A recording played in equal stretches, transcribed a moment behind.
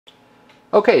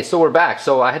Okay, so we're back.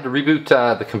 So I had to reboot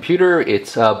the computer.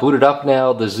 It's booted up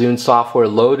now. The Zune software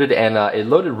loaded, and it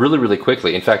loaded really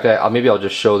quickly. In fact, maybe I'll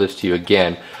just show this to you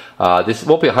again. This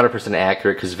won't be 100%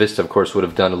 accurate because Vista, of course, would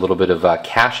have done a little bit of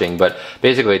caching, but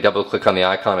basically double-click on the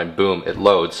icon and boom, it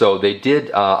loads. So they did,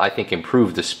 I think,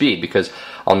 improve the speed, because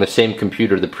on the same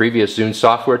computer, the previous Zune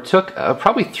software took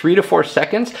probably 3 to 4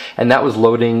 seconds, and that was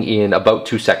loading in about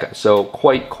 2 seconds. So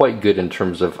quite good in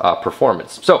terms of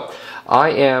performance. So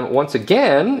I am once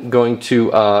again going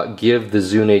to give the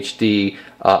Zune HD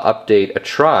update a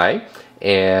try,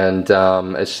 and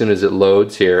as soon as it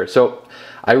loads here. So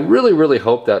I really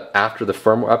hope that after the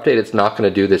firmware update it's not going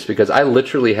to do this, because I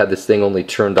literally had this thing only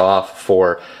turned off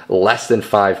for less than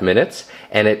 5 minutes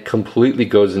and it completely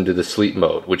goes into the sleep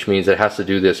mode, which means it has to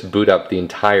do this boot up the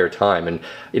entire time, and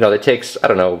you know, it takes, I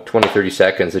don't know, 20-30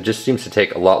 seconds. It just seems to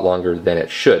take a lot longer than it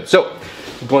should. So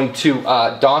I'm going to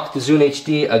dock the Zune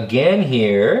HD again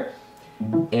here,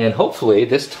 and hopefully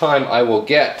this time I will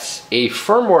get a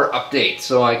firmware update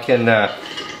so I can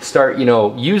start, you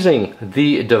know, using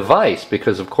the device,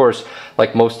 because of course,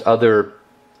 like most other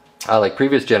like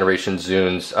previous generation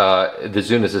Zunes, the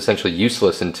Zune is essentially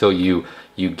useless until you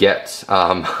get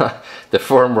the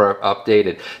firmware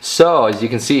updated. So as you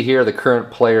can see here, the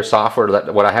current player software,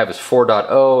 what I have is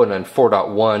 4.0, and then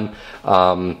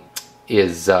 4.1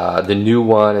 is the new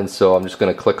one, and so I'm just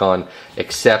going to click on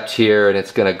accept here, and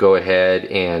it's going to go ahead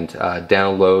and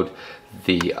download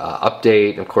the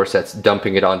update. Of course, that's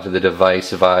dumping it onto the device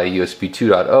via USB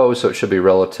 2.0, so it should be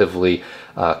relatively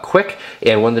quick.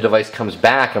 And when the device comes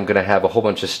back, I'm going to have a whole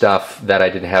bunch of stuff that I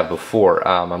didn't have before.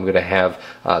 I'm going to have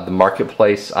the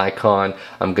marketplace icon.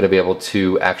 I'm going to be able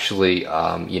to actually,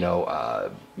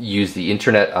 use the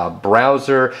internet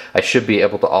browser. I should be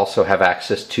able to also have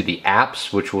access to the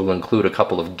apps, which will include a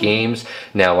couple of games.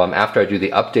 Now, after I do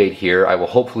the update here, I will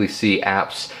hopefully see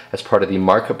apps as part of the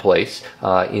marketplace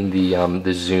in the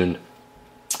Zune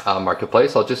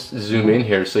marketplace. I'll just zoom in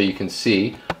here so you can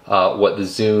see what the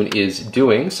Zune is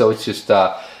doing. So it's just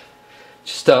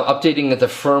updating the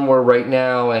firmware right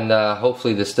now, and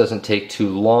hopefully this doesn't take too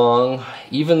long.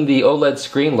 Even the OLED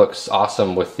screen looks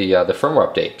awesome with the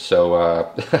firmware update. So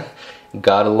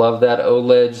gotta love that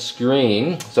OLED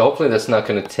screen. So hopefully that's not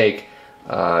going to take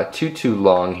too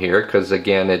long here, because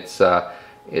again, it's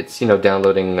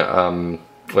downloading.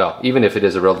 Well, even if it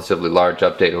is a relatively large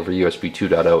update over USB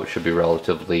 2.0, it should be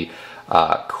relatively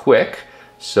quick.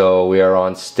 So we are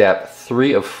on step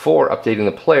 3 of 4, updating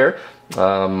the player.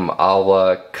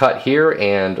 I'll cut here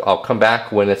and I'll come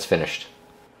back when it's finished.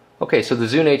 Okay, so the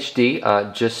Zune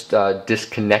HD just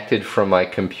disconnected from my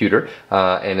computer,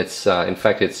 and it's in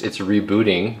fact it's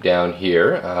rebooting down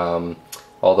here.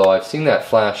 Although I've seen that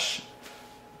flash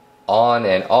on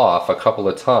and off a couple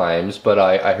of times, but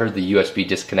I heard the USB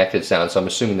disconnected sound, so I'm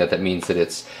assuming that means that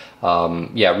it's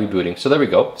rebooting. So there we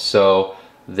go. So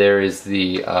there is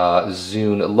the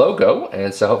Zune logo,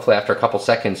 and so hopefully after a couple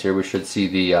seconds here we should see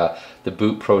the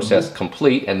boot process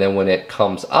complete, and then when it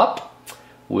comes up,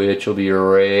 which will be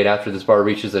right after this bar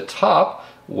reaches the top,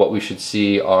 what we should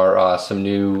see are some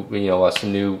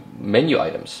new menu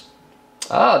items.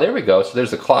 There we go. So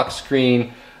there's the clock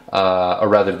screen, or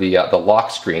rather the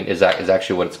lock screen is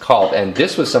actually what it's called, and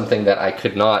this was something that I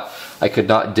could not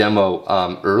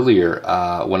demo earlier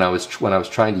when I was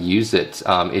trying to use it.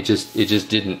 It just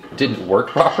didn't work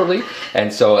properly,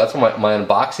 and so that's why my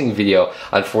unboxing video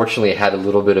unfortunately had a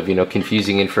little bit of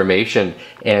confusing information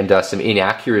and some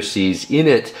inaccuracies in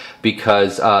it,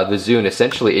 because the Zune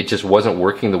essentially it just wasn't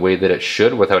working the way that it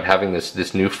should without having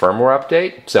this new firmware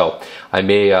update. So I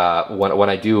may when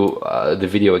I do the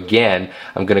video again,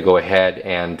 I'm going to go ahead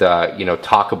and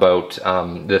talk about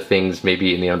the things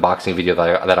maybe in the unboxing video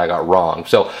that I got wrong.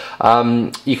 So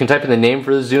you can type in the name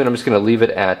for the Zune. I'm just going to leave it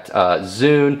at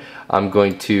Zune. I'm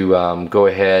going to go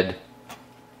ahead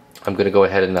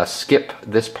and skip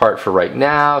this part for right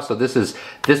now. So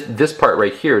this part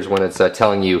right here is when it's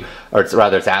telling you, or it's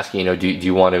asking, do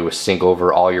you want to sync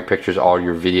over all your pictures, all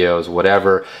your videos,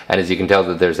 whatever. And as you can tell,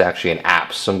 that there's actually an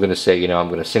app. So I'm going to say, I'm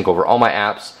going to sync over all my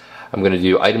apps. I'm going to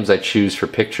do items I choose for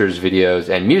pictures, videos,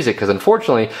 and music, because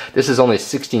unfortunately this is only a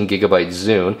 16 gigabyte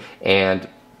Zune, and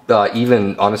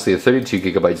even honestly, the 32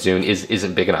 gigabyte Zune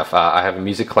isn't big enough. I have a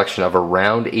music collection of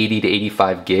around 80 to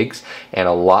 85 gigs and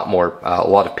a lot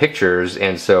of pictures,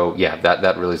 and so yeah,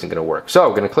 that really isn't going to work. So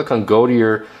I'm going to click on go to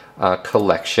your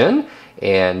collection,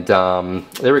 and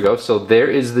there we go. So there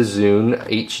is the Zune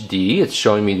HD. It's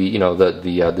showing me the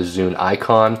Zune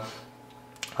icon.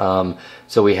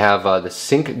 So we have the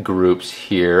sync groups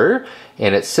here,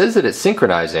 and it says that it's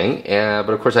synchronizing, but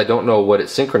of course I don't know what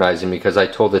it's synchronizing because I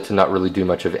told it to not really do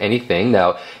much of anything.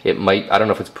 Now it might, I don't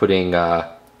know if it's putting,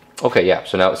 okay, yeah,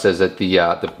 so now it says that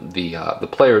the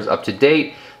player is up to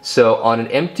date. So on an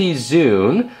empty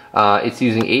Zune, it's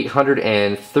using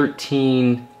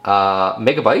 813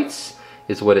 megabytes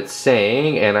is what it's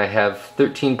saying, and I have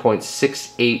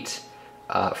 13.68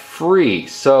 free.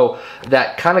 So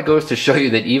that kind of goes to show you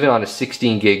that even on a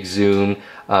 16 gig Zune,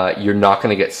 you're not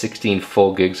going to get 16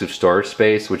 full gigs of storage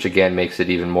space, which again makes it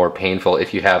even more painful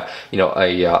if you have, you know,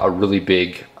 a really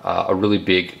big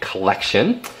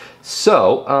collection.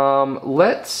 So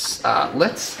let's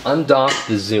undock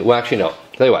the Zune. Well, actually, no.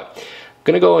 Tell you what, I'm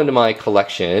going to go into my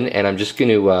collection, and I'm just going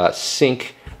to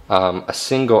sync a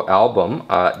single album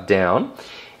down,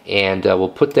 and we'll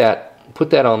put that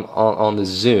on the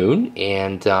Zune,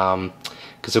 and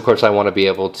because of course I want to be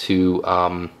able to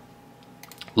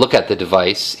look at the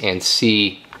device and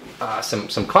see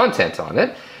some content on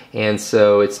it. And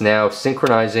so it's now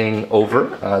synchronizing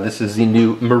over. This is the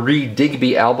new Marie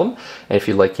Digby album, and if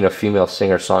you like, you know, female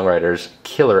singer-songwriters,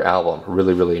 killer album.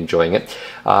 Really enjoying it.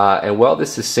 And while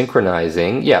this is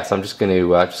synchronizing, yes, I'm just going to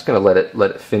let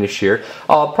it finish here.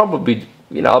 I'll probably,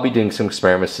 you know, I'll be doing some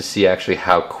experiments to see actually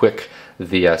how quick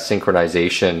the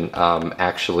synchronization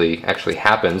actually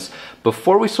happens.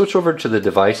 Before we switch over to the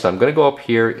device, I'm going to go up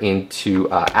here into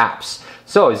apps.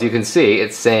 So as you can see,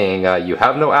 it's saying you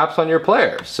have no apps on your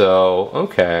player. So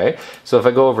okay, so if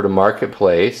I go over to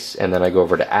Marketplace and then I go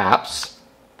over to apps,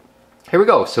 here we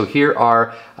go. So here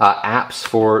are apps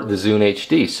for the Zune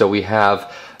HD. So we have,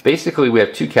 basically we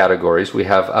have two categories. We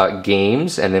have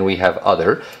games, and then we have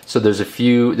other. So there's a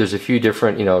few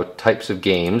different, you know, types of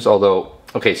games. Although,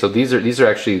 okay, so these are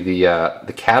actually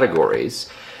the categories.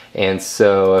 And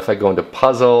so if I go into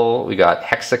puzzle, we got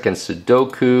Hexac and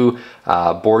Sudoku.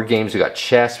 Board games, we got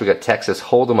chess, we got Texas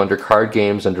Hold'em. Under card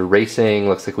games, under racing,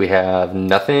 looks like we have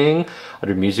nothing.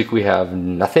 Under music, we have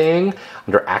nothing.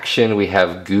 Under action, we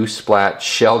have Goose Splat,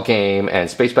 Shell Game, and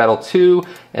Space Battle 2.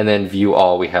 And then view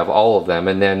all, we have all of them.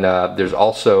 And then there's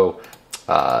also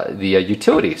the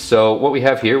utilities. So what we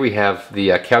have here, we have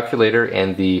the calculator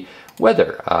and the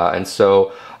weather. And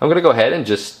so I'm going to go ahead and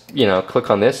just, you know, click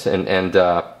on this and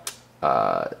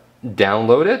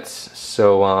download it.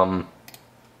 So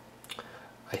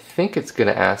I think it's going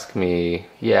to ask me,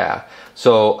 yeah.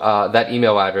 So that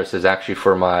email address is actually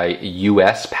for my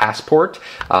US passport.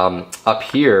 Up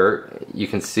here, you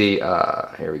can see,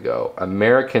 here we go,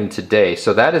 American Today.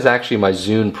 So that is actually my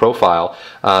Zune profile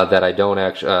that I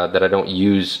don't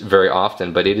use very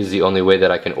often, but it is the only way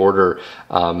that I can order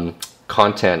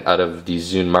content out of the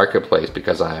Zune Marketplace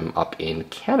because I'm up in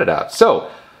Canada.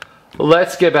 So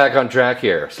let's get back on track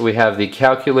here. So we have the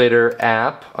calculator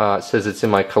app. It says it's in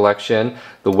my collection.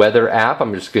 The weather app,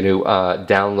 I'm just going to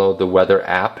download the weather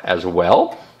app as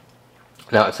well.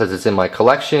 Now it says it's in my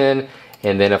collection.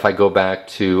 And then if I go back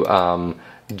to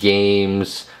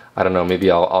games, I don't know,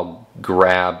 maybe I'll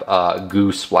grab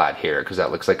Goose Splat here because that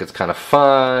looks like it's kind of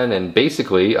fun. And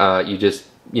basically, you just,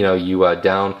 you know, you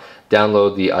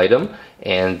download the item,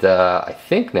 and I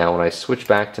think now when I switch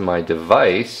back to my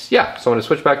device, yeah, so when I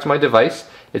switch back to my device,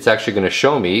 it's actually going to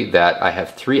show me that I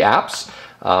have 3 apps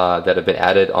that have been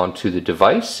added onto the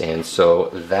device, and so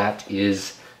that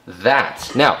is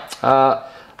that. Now,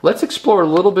 let's explore a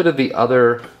little bit of the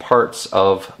other parts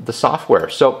of the software.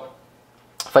 So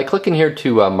if I click in here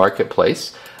to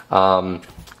Marketplace,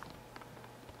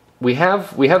 we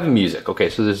have music. Okay,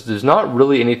 so there's not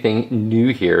really anything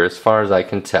new here as far as I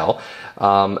can tell.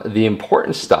 The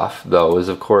important stuff, though, is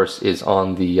of course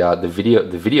on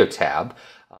the video tab.